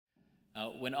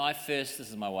This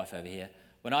is my wife over here.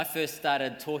 When I first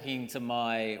started talking to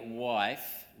my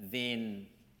wife, then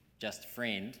just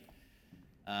friend,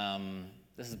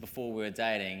 this is before we were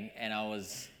dating, and I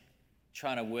was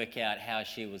trying to work out how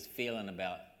she was feeling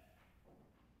about,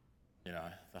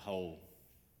 the whole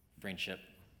friendship,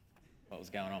 what was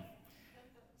going on.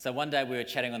 So one day we were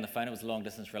chatting on the phone. It was a long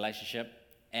distance relationship,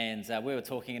 and we were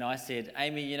talking, and I said,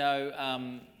 Amy,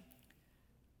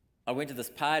 I went to this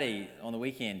party on the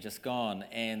weekend, just gone,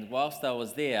 and whilst I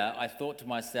was there, I thought to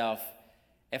myself,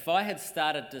 if I had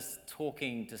started just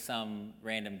talking to some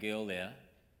random girl there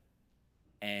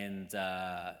and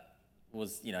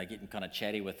was, getting kind of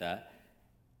chatty with her,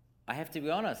 I have to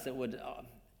be honest, it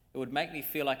would make me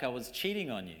feel like I was cheating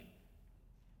on you.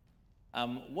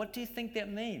 What do you think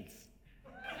that means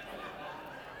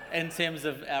in terms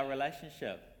of our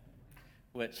relationship?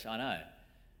 Which I know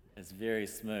is very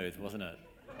smooth, wasn't it?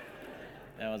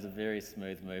 That was a very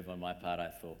smooth move on my part, I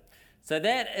thought. So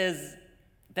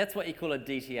that's what you call a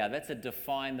DTR. That's a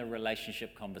define the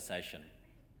relationship conversation.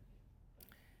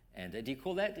 And do you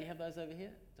call that? Do you have those over here?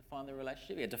 Define the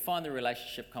relationship? Yeah, define the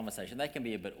relationship conversation. They can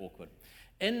be a bit awkward.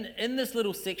 In this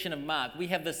little section of Mark, we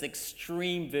have this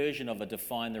extreme version of a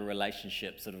define the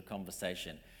relationship sort of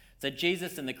conversation. So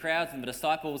Jesus and the crowds and the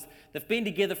disciples, they've been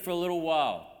together for a little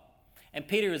while. And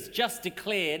Peter has just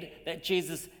declared that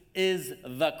Jesus is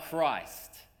the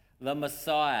Christ, the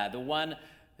Messiah, the one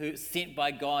who's sent by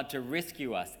God to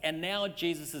rescue us. And now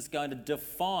Jesus is going to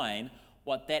define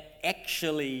what that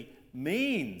actually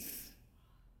means.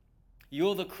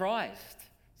 You're the Christ.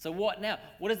 So what now?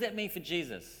 What does that mean for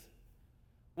Jesus?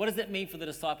 What does that mean for the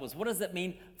disciples? What does that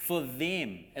mean for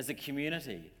them as a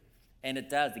community? And it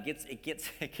does. It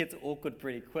gets awkward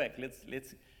pretty quick.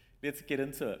 Let's get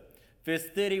into it. Verse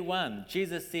 31,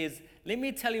 Jesus says, let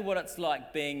me tell you what it's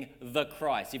like being the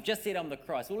Christ. You've just said I'm the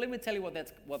Christ. Well, let me tell you what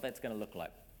that's going to look like.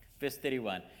 Verse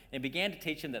 31, and began to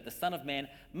teach him that the Son of Man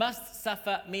must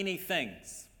suffer many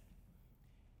things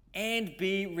and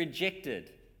be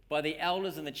rejected by the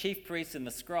elders and the chief priests and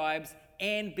the scribes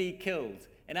and be killed,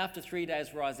 and after 3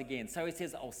 days rise again. So he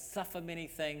says, I'll suffer many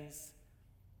things.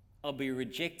 I'll be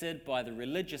rejected by the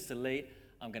religious elite.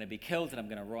 I'm going to be killed and I'm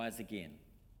going to rise again.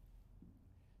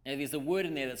 Now, there's a word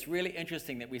in there that's really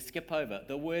interesting that we skip over.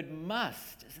 The word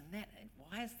must.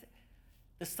 Why is that?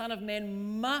 The Son of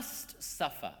Man must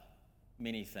suffer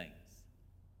many things.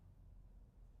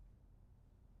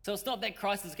 So it's not that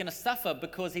Christ is going to suffer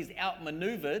because he's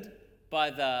outmaneuvered by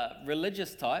the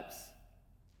religious types.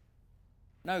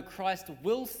 No, Christ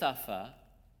will suffer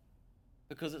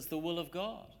because it's the will of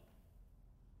God.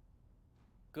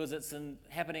 Because it's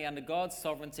happening under God's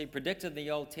sovereignty, predicted in the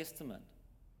Old Testament.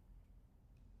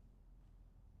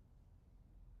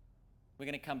 We're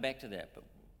going to come back to that, but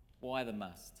why the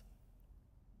must?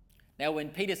 Now, when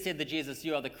Peter said to Jesus,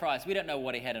 you are the Christ, we don't know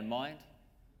what he had in mind.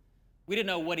 We don't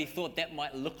know what he thought that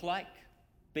might look like,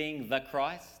 being the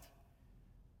Christ.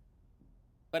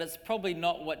 But it's probably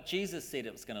not what Jesus said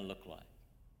it was going to look like.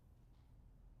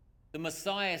 The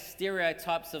Messiah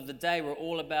stereotypes of the day were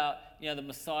all about, the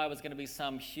Messiah was going to be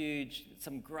some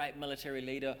great military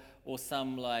leader or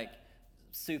some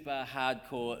super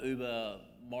hardcore uber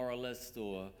moralist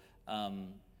or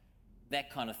that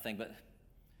kind of thing.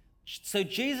 So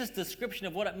Jesus' description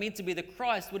of what it meant to be the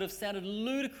Christ would have sounded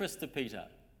ludicrous to Peter,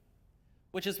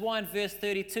 which is why in verse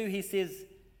 32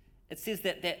 it says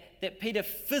that Peter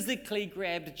physically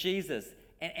grabbed Jesus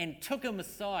and took him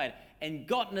aside and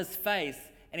got in his face,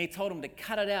 and he told him to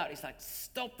cut it out. He's like,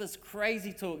 stop this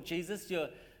crazy talk, Jesus. You're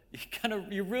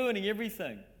ruining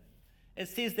everything. It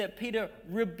says that Peter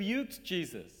rebuked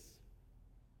Jesus.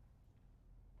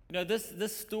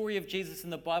 This story of Jesus in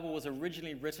the Bible was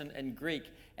originally written in Greek,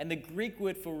 and the Greek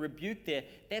word for rebuke there,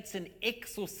 that's an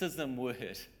exorcism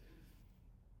word.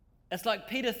 It's like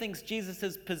Peter thinks Jesus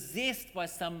is possessed by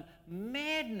some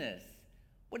madness.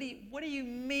 What do you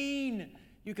mean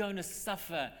you're going to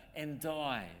suffer and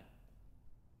die?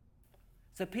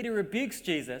 So Peter rebukes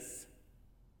Jesus,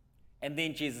 and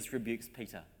then Jesus rebukes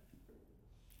Peter.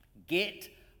 Get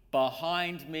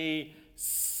behind me,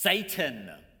 Satan.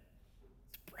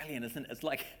 Brilliant, isn't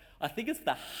it? I think it's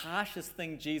the harshest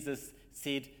thing Jesus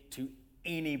said to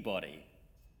anybody.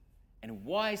 And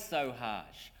why so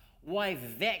harsh? Why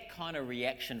that kind of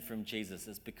reaction from Jesus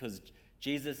is because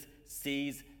Jesus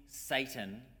sees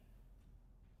Satan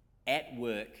at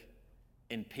work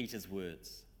in Peter's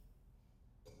words.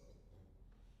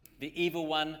 The evil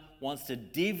one wants to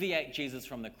deviate Jesus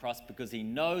from the cross because he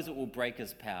knows it will break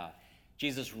his power.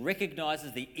 Jesus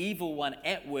recognizes the evil one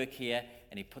at work here,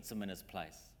 and he puts him in his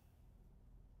place.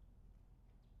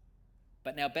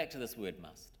 But now back to this word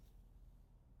must.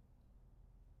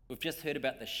 We've just heard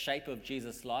about the shape of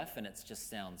Jesus' life, and it just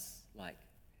sounds like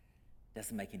it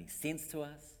doesn't make any sense to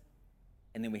us.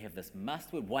 And then we have this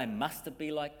must word. Why must it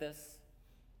be like this?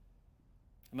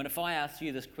 I mean, if I asked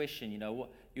you this question,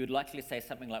 what you would likely say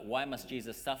something like, why must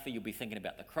Jesus suffer? You'll be thinking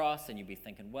about the cross, and you'll be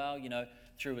thinking, well,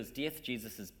 through his death,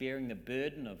 Jesus is bearing the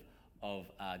burden of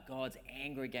God's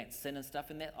anger against sin and stuff,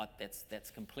 and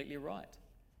that's completely right.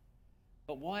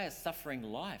 But why is suffering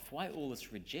life? Why all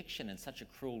this rejection and such a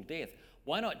cruel death?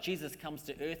 Why not Jesus comes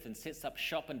to earth and sets up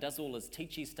shop and does all his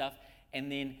teachy stuff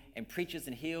and preaches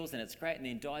and heals, and it's great, and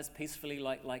then dies peacefully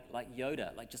like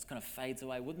Yoda, like just kind of fades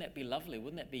away? Wouldn't that be lovely?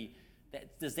 Wouldn't that be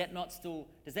does that not still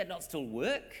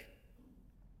work?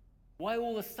 Why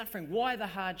all the suffering? Why the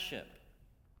hardship?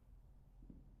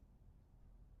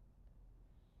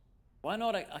 Why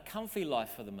not a comfy life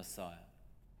for the Messiah?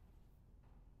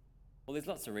 Well, there's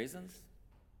lots of reasons.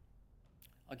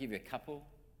 I'll give you a couple.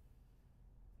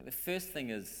 The first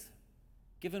thing is,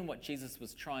 given what Jesus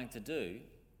was trying to do,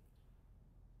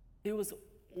 there was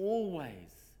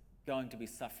always going to be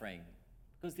suffering,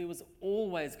 because there was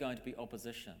always going to be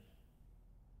opposition.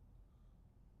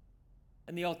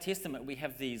 In the Old Testament, we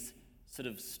have these sort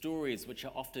of stories which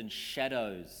are often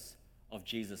shadows of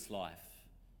Jesus' life,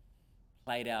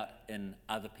 played out in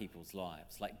other people's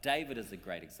lives. Like David is a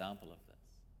great example of this.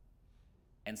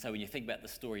 And so when you think about the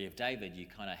story of David, you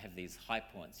kind of have these high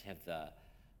points. You have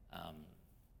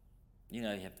you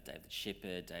have David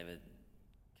shepherd, David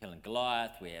killing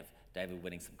Goliath. We have David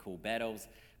winning some cool battles.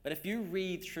 But if you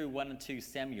read through 1 and 2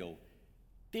 Samuel,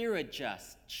 there are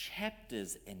just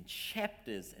chapters and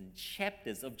chapters and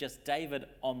chapters of just David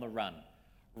on the run,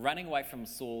 running away from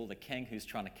Saul, the king who's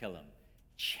trying to kill him.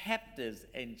 Chapters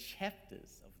and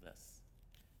chapters of this.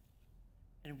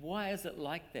 And why is it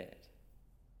like that?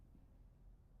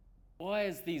 Why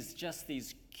is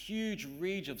these huge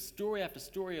reach of story after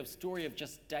story of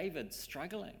just David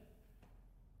struggling?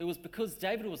 It was because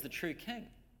David was the true king,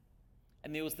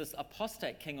 and there was this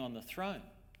apostate king on the throne.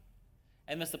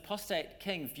 And this apostate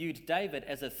king viewed David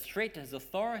as a threat to his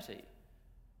authority.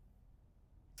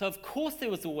 So of course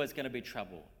there was always going to be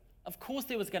trouble. Of course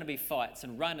there was going to be fights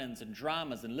and run-ins and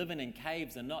dramas and living in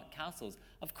caves and not castles.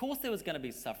 Of course there was going to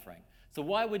be suffering. So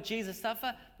why would Jesus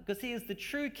suffer? Because he is the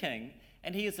true king,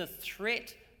 and he is a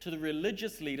threat to the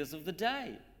religious leaders of the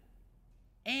day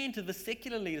and to the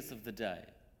secular leaders of the day.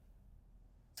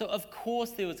 So of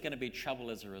course there was going to be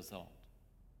trouble as a result.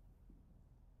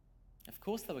 Of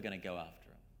course they were going to go after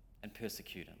him and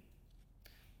persecute him.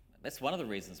 That's one of the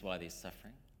reasons why there's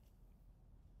suffering.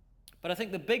 But I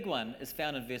think the big one is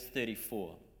found in verse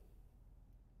 34.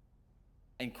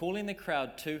 And calling the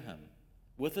crowd to him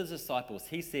with his disciples,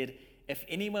 he said, if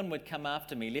anyone would come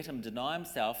after me, let him deny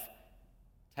himself,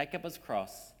 take up his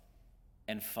cross,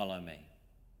 and follow me.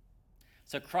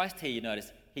 So Christ here, you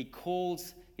notice,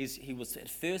 he was at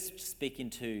first speaking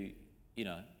to,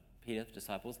 Peter,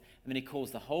 disciples, and then he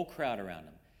calls the whole crowd around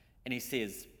him. And he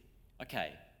says,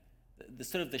 okay, the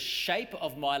sort of the shape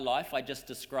of my life I just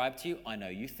described to you, I know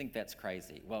you think that's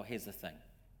crazy. Well, here's the thing.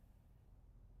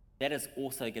 That is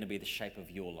also going to be the shape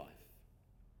of your life.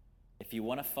 If you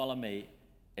want to follow me,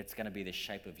 it's going to be the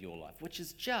shape of your life, which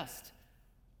is just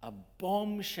a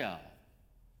bombshell.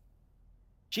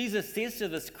 Jesus says to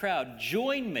this crowd,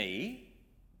 join me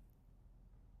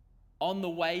on the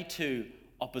way to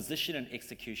opposition and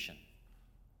execution.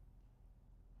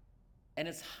 And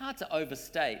it's hard to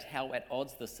overstate how at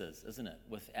odds this is, isn't it,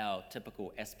 with our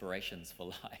typical aspirations for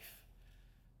life.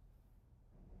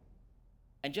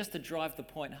 And just to drive the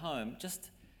point home,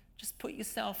 just put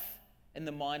yourself in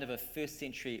the mind of a first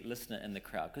century listener in the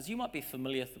crowd, because you might be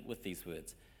familiar with these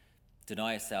words.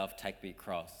 Deny yourself, take up your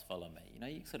cross, follow me.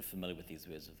 You're sort of familiar with these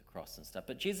words of the cross and stuff.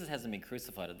 But Jesus hasn't been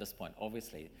crucified at this point,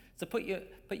 obviously. So put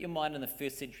your mind in the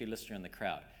first century listener in the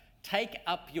crowd. Take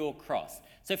up your cross.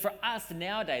 So for us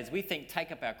nowadays, we think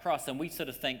take up our cross, and we sort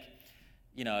of think,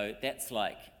 that's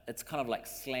like, it's kind of like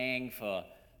slang for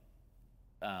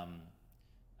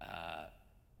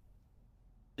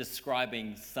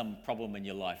describing some problem in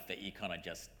your life that you kind of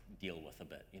just deal with a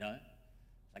bit,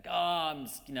 Like, I'm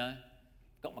just,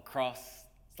 got my cross,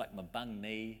 it's like my bung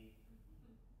knee.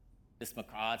 It's the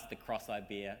cross I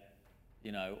bear,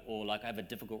 or like I have a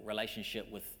difficult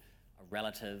relationship with a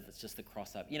relative, it's just the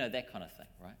cross up, that kind of thing,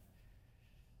 right?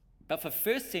 But for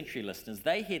first century listeners,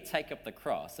 they hear take up the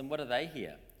cross, and what do they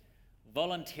hear?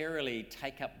 Voluntarily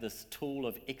take up this tool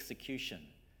of execution.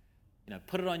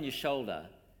 Put it on your shoulder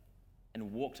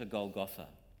and walk to Golgotha.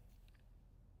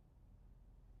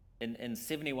 In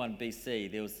 71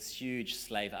 BC, there was this huge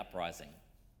slave uprising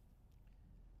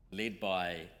led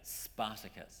by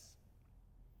Spartacus.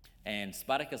 And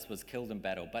Spartacus was killed in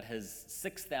battle, but his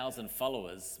 6,000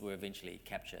 followers were eventually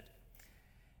captured.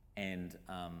 And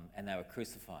they were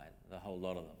crucified, the whole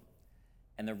lot of them.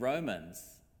 And the Romans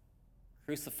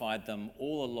crucified them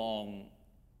all along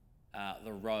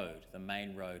the road, the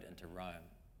main road into Rome.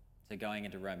 So going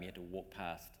into Rome, you had to walk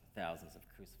past thousands of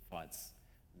crucified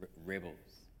rebels.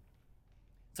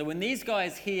 So when these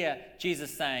guys hear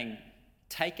Jesus saying,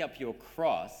 take up your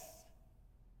cross,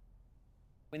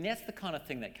 when that's the kind of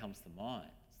thing that comes to mind,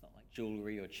 it's not like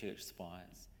jewelry or church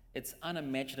spires. It's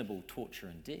unimaginable torture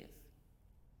and death.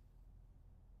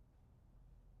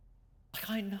 Like,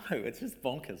 I know, it's just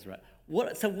bonkers, right?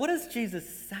 So what is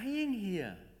Jesus saying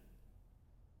here?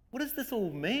 What does this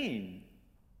all mean?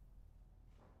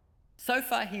 So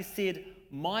far he said,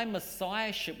 my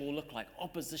messiahship will look like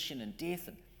opposition and death.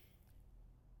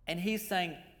 And he's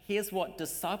saying, here's what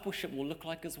discipleship will look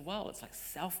like as well. It's like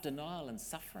self-denial and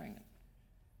suffering.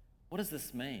 What does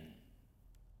this mean?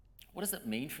 What does it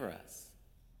mean for us?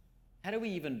 How do we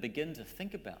even begin to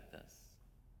think about this?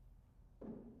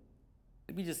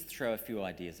 Let me just throw a few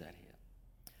ideas out here.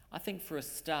 I think for a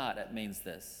start, it means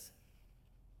this.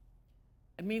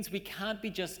 It means we can't be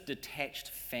just detached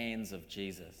fans of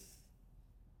Jesus.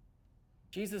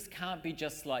 Jesus can't be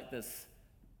just like this,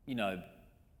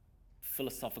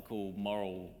 philosophical,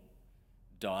 moral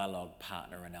dialogue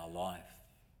partner in our life.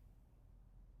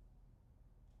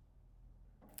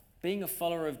 Being a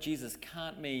follower of Jesus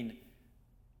can't mean,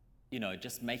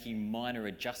 just making minor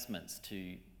adjustments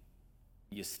to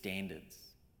your standards.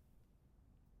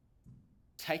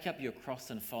 Take up your cross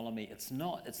and follow me. It's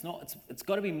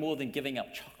got to be more than giving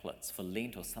up chocolates for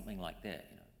Lent or something like that.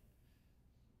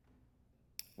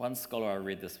 One scholar I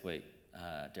read this week,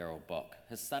 Darrell Bock,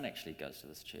 his son actually goes to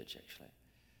this church actually.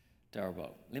 Darrell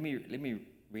Bock. Let me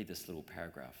read this little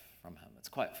paragraph from him. It's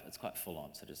quite full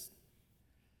on, so just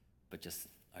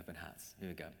open hearts. Here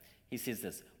we go. He says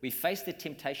this: we face the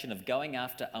temptation of going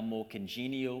after a more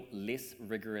congenial, less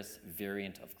rigorous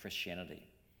variant of Christianity.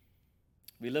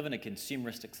 We live in a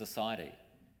consumeristic society,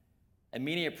 and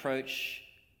many approach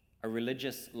a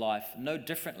religious life no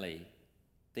differently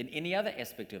than any other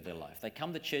aspect of their life. They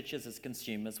come to churches as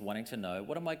consumers wanting to know,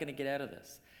 what am I going to get out of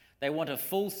this? They want a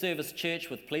full-service church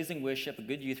with pleasing worship, a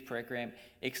good youth program,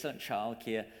 excellent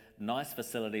childcare, nice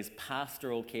facilities,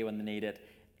 pastoral care when they need it,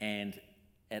 and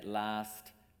at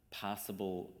last,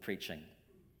 passable preaching.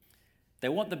 They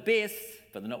want the best,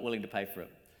 but they're not willing to pay for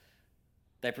it.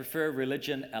 They prefer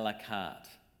religion a la carte,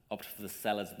 opt for the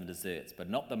salads and the desserts, but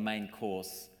not the main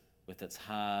course with its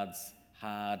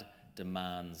hard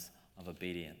demands of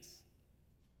obedience.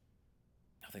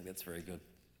 I think that's very good.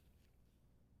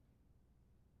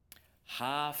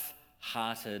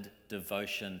 Half-hearted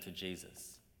devotion to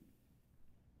Jesus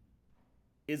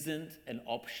isn't an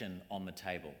option on the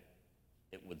table,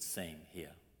 it would seem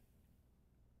here.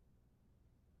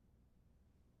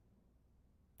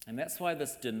 And that's why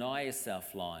this deny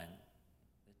yourself line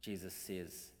that Jesus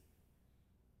says,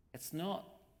 it's not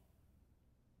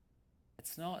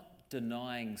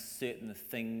denying certain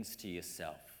things to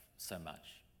yourself so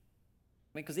much.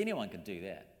 I mean, because anyone can do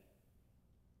that.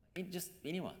 Just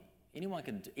anyone. Anyone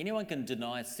can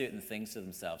deny certain things to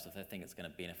themselves if they think it's going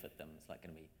to benefit them. It's like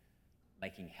going to be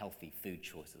making healthy food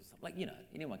choices. Like,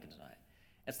 anyone can deny it.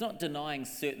 It's not denying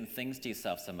certain things to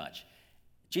yourself so much.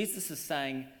 Jesus is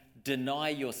saying, deny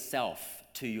yourself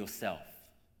to yourself.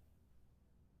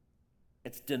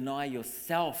 It's deny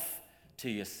yourself to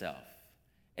yourself.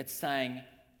 It's saying,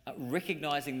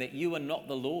 recognizing that you are not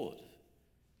the Lord.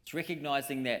 It's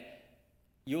recognizing that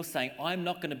you're saying, I'm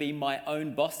not going to be my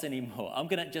own boss anymore. I'm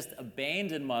going to just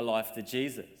abandon my life to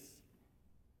Jesus.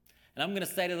 And I'm going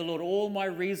to say to the Lord, all my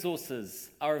resources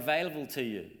are available to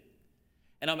you.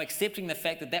 And I'm accepting the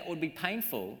fact that would be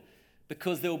painful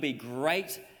because there will be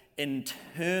great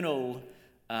internal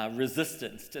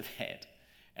resistance to that.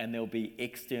 And there'll be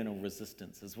external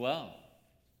resistance as well.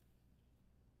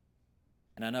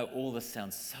 And I know all this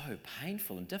sounds so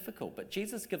painful and difficult, but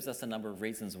Jesus gives us a number of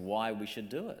reasons why we should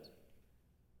do it.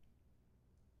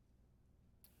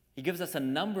 He gives us a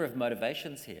number of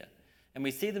motivations here, and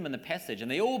we see them in the passage,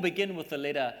 and they all begin with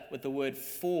the word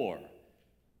for.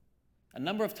 A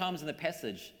number of times in the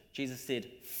passage, Jesus said,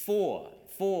 for,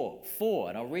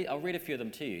 and I'll read a few of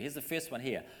them to you. Here's the first one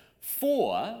here.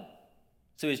 For,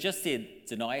 so he's just said,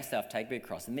 deny yourself, take up your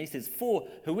cross. And then he says, for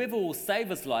whoever will save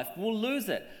his life will lose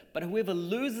it, but whoever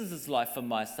loses his life for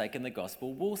my sake and the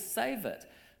gospel will save it.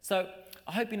 So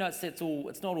I hope you know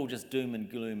it's not all just doom and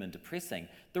gloom and depressing.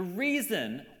 The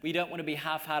reason we don't want to be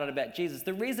half-hearted about Jesus,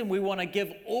 the reason we want to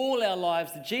give all our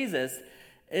lives to Jesus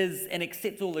and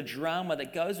accept all the drama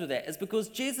that goes with that is because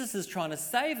Jesus is trying to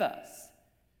save us.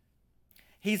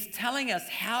 He's telling us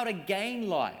how to gain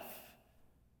life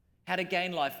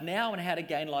now and how to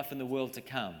gain life in the world to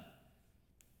come.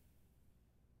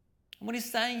 And what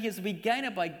he's saying is we gain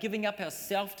it by giving up our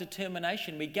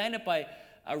self-determination. We gain it by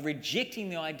rejecting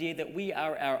the idea that we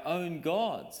are our own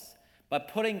gods, by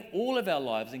putting all of our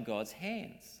lives in God's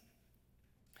hands.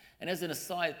 And as an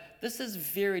aside, this is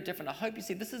very different. I hope you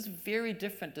see this is very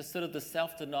different to sort of the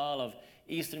self-denial of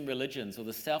Eastern religions or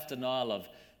the self-denial of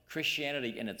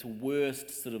Christianity in its worst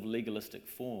sort of legalistic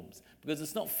forms. Because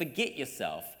it's not forget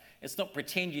yourself. It's not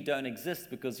pretend you don't exist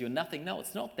because you're nothing. No,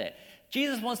 it's not that.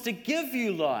 Jesus wants to give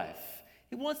you life.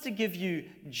 He wants to give you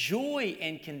joy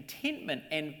and contentment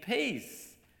and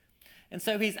peace. And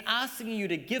so he's asking you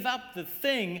to give up the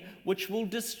thing which will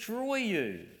destroy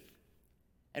you.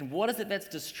 And what is it that's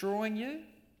destroying you?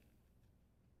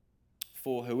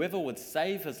 For whoever would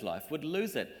save his life would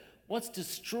lose it. What's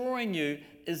destroying you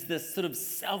is this sort of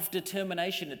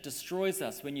self-determination that destroys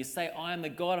us. When you say, I am the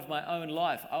God of my own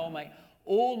life, I will make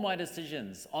all my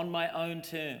decisions on my own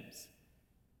terms.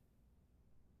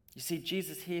 You see,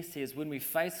 Jesus here says when we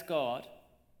face God,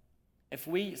 if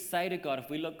we say to God, if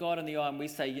we look God in the eye and we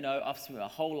say, you know, I've spent my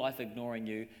whole life ignoring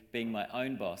you, being my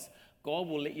own boss, God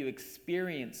will let you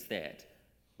experience that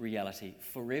reality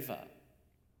forever.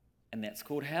 And that's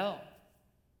called hell.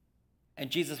 And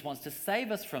Jesus wants to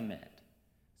save us from that.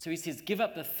 So he says, give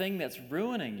up the thing that's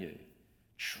ruining you.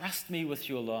 Trust me with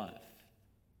your life.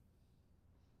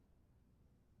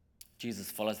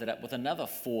 Jesus follows that up with another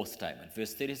for statement.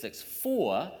 Verse 36,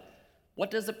 for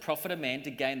what does it profit a man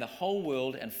to gain the whole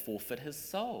world and forfeit his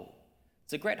soul?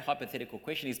 It's a great hypothetical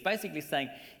question. He's basically saying,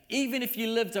 even if you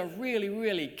lived a really,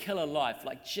 really killer life,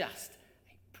 like just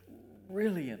a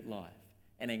brilliant life,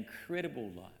 an incredible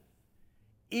life,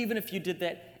 even if you did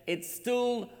that, it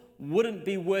still wouldn't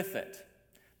be worth it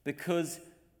because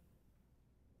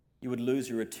you would lose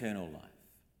your eternal life.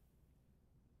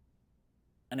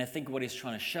 And I think what he's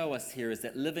trying to show us here is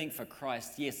that living for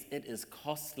Christ, yes, it is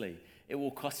costly. It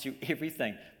will cost you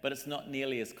everything, but it's not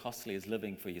nearly as costly as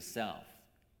living for yourself.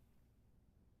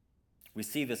 We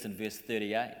see this in verse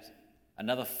 38,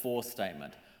 another for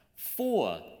statement.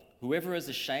 For whoever is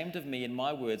ashamed of me and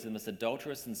my words in this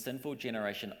adulterous and sinful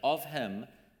generation, of him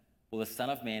will the Son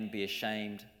of Man be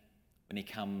ashamed when he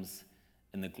comes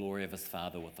in the glory of his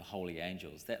Father with the holy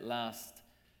angels. That last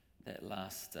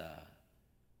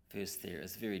verse there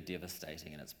is very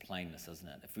devastating in its plainness, isn't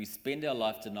it? If we spend our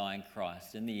life denying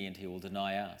Christ, in the end he will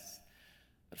deny us.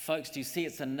 But folks, do you see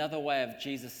it's another way of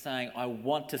Jesus saying, I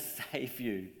want to save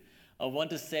you. I want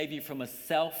to save you from a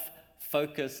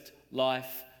self-focused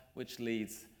life which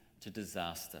leads to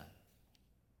disaster.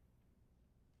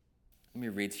 Let me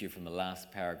read to you from the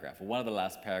last paragraph, or one of the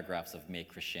last paragraphs of Mere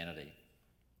Christianity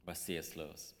by C.S.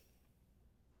 Lewis.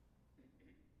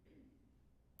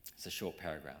 It's a short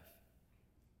paragraph.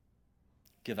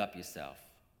 Give up yourself,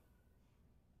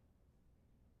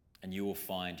 and you will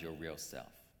find your real self.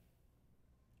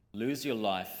 Lose your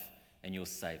life, and you'll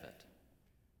save it.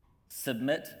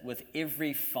 Submit with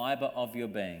every fiber of your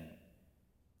being,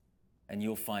 and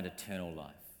you'll find eternal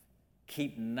life.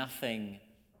 Keep nothing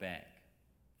back.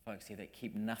 Folks, hear that?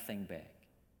 Keep nothing back.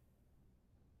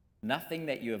 Nothing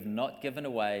that you have not given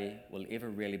away will ever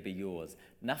really be yours.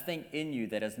 Nothing in you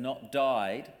that has not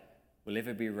died will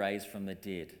ever be raised from the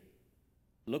dead.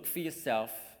 Look for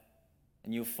yourself,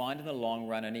 and you'll find in the long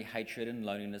run only hatred and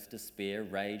loneliness, despair,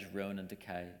 rage, ruin, and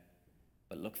decay.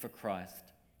 But look for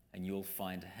Christ, and you'll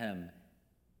find him,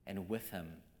 and with him,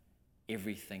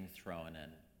 everything thrown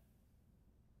in.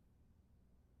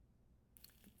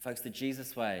 Folks, the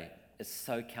Jesus way is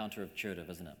so counterintuitive,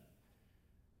 isn't it?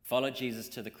 Follow Jesus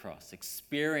to the cross.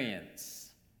 Experience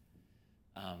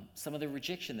some of the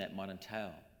rejection that might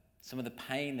entail, some of the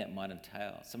pain that might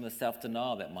entail, some of the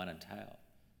self-denial that might entail.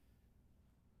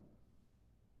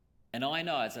 And I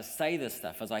know as I say this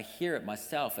stuff, as I hear it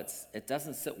myself, it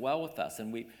doesn't sit well with us.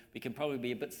 And we can probably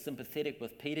be a bit sympathetic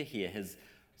with Peter here, his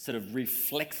sort of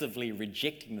reflexively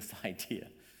rejecting this idea.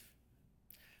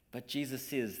 But Jesus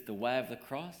says, the way of the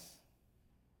cross,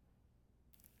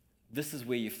 this is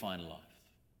where you find life.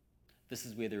 This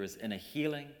is where there is inner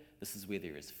healing. This is where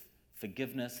there is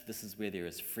forgiveness. This is where there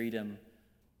is freedom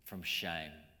from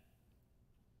shame.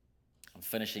 I'm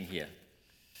finishing here.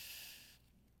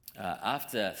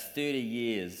 After 30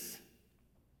 years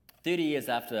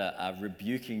after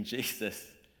rebuking Jesus,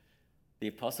 the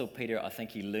Apostle Peter, I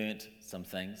think he learnt some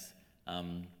things.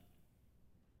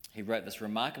 He wrote this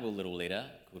remarkable little letter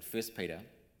called 1 Peter.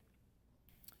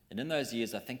 And in those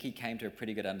years, I think he came to a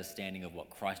pretty good understanding of what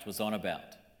Christ was on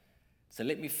about. So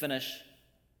let me finish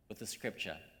with the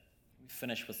scripture. Let me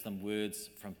finish with some words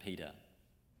from Peter.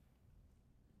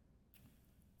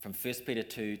 from 1 Peter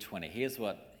 2:20. Here's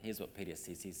what Peter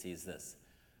says. He says this: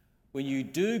 when you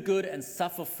do good and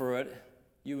suffer for it,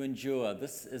 you endure.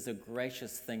 This is a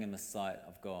gracious thing in the sight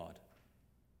of God.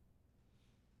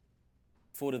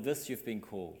 For to this you've been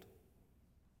called,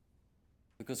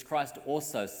 because Christ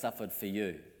also suffered for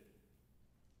you,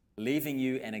 leaving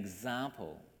you an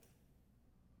example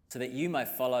so that you may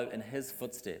follow in his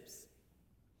footsteps.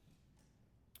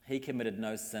 He committed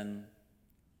no sin,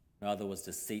 neither was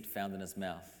deceit found in his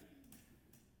mouth.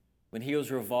 When he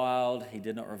was reviled, he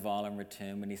did not revile in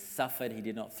return. When he suffered, he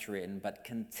did not threaten, but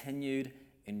continued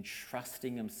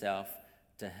entrusting himself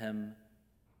to him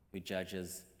who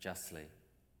judges justly.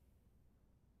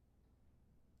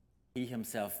 He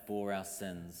himself bore our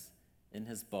sins in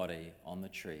his body on the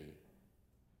tree,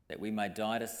 that we may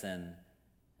die to sin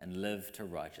and live to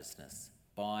righteousness.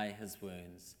 By his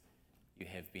wounds you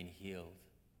have been healed.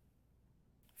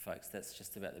 Folks, that's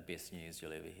just about the best news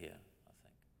you'll ever hear.